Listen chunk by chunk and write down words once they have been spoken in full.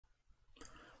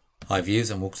Hi viewers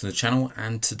and welcome to the channel,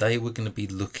 and today we're going to be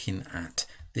looking at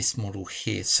this model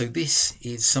here. So this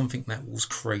is something that was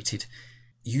created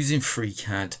using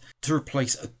FreeCAD to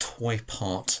replace a toy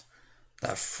part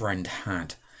that a friend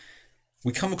had.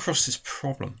 We come across this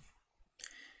problem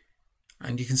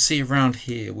and you can see around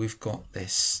here we've got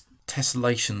this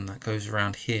tessellation that goes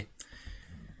around here,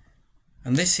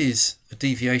 and this is a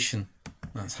deviation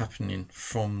that's happening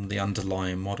from the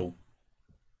underlying model.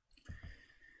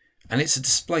 And it's a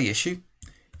display issue.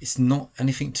 It's not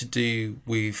anything to do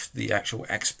with the actual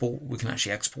export. We can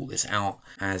actually export this out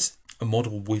as a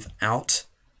model without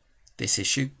this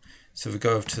issue. So we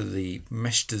go over to the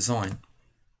mesh design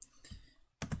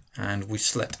and we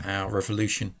select our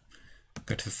revolution,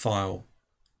 go to file,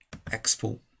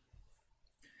 export,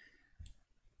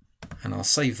 and I'll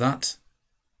save that.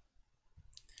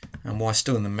 And while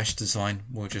still in the mesh design,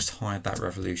 we'll just hide that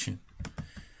revolution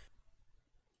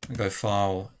and go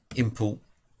file, import,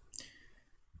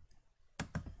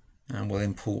 and we'll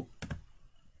import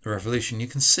the revolution. You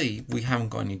can see we haven't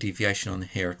got any deviation on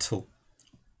here at all.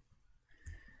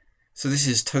 So this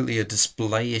is totally a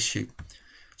display issue.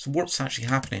 So what's actually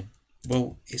happening?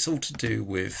 Well, it's all to do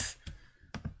with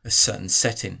a certain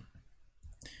setting.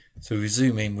 So we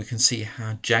zoom in, we can see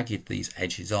how jagged these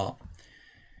edges are.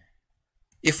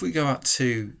 If we go up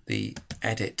to the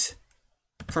edit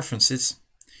preferences,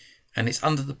 and it's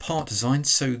under the part design,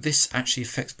 so this actually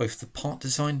affects both the part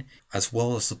design as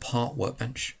well as the part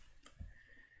workbench.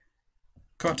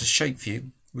 Go up to shape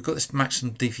view, we've got this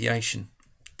maximum deviation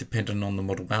depending on the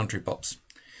model boundary box.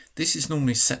 This is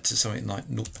normally set to something like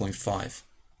 0.5.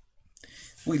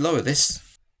 If we lower this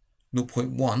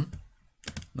 0.1 and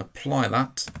apply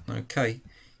that, okay,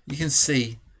 you can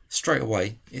see straight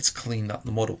away it's cleaned up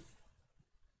the model.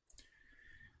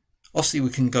 Obviously we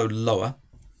can go lower.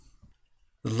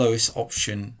 The lowest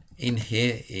option in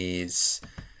here is,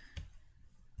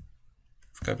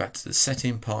 if we go back to the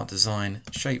setting, part design,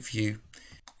 shape view,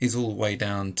 is all the way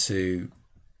down to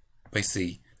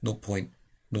basically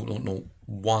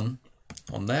 0.001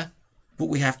 on there. But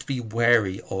we have to be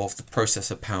wary of the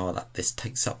processor power that this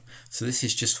takes up. So this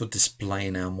is just for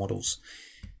displaying our models.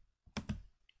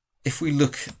 If we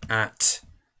look at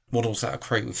models that are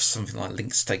created with something like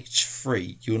Link Stage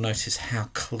 3, you'll notice how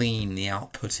clean the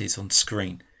output is on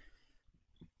screen.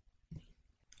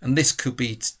 And this could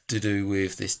be to do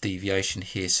with this deviation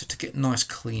here. So to get nice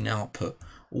clean output,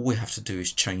 all we have to do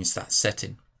is change that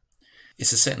setting.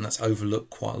 It's a setting that's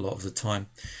overlooked quite a lot of the time.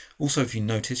 Also, if you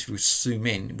notice, if we zoom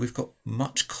in, we've got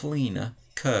much cleaner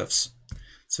curves.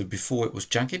 So before it was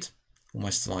jagged,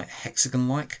 almost like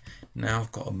hexagon-like. Now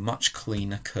I've got a much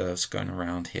cleaner curves going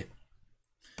around here.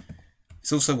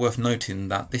 It's also worth noting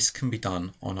that this can be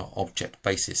done on an object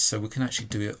basis, so we can actually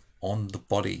do it on the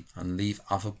body and leave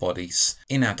other bodies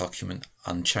in our document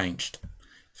unchanged.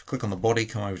 So click on the body,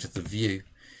 come over to the view,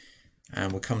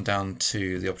 and we'll come down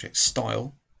to the object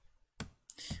style.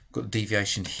 We've got the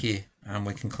deviation here, and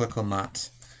we can click on that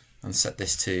and set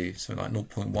this to something like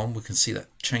 0.1. We can see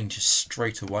that changes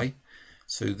straight away.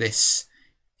 So this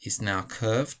is now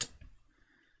curved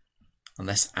and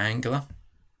less angular,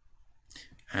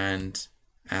 and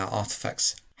our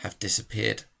artifacts have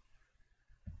disappeared.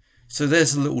 So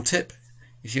there's a little tip.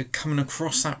 If you're coming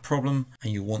across that problem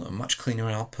and you want a much cleaner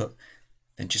output,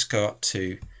 then just go up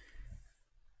to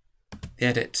the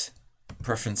edit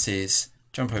preferences,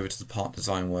 jump over to the part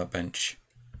design workbench,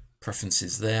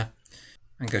 preferences there,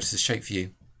 and go to the shape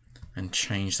view and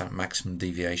change that maximum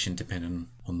deviation depending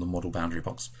on the model boundary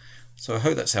box. So I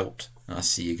hope that's helped, and I'll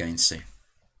see you again soon.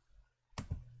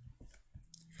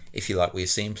 If you like what you're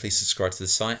seeing, please subscribe to the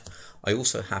site. I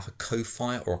also have a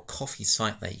Ko-Fi or a coffee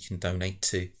site that you can donate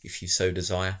to if you so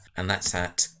desire, and that's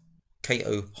at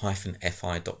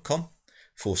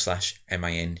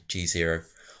ko-fi.com/MANG0.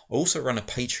 I also run a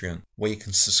Patreon where you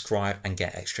can subscribe and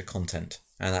get extra content,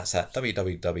 and that's at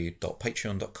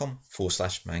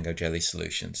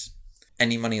www.patreon.com/MangoJellySolutions.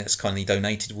 Any money that's kindly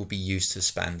donated will be used to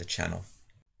expand the channel.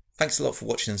 Thanks a lot for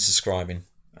watching and subscribing,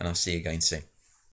 and I'll see you again soon.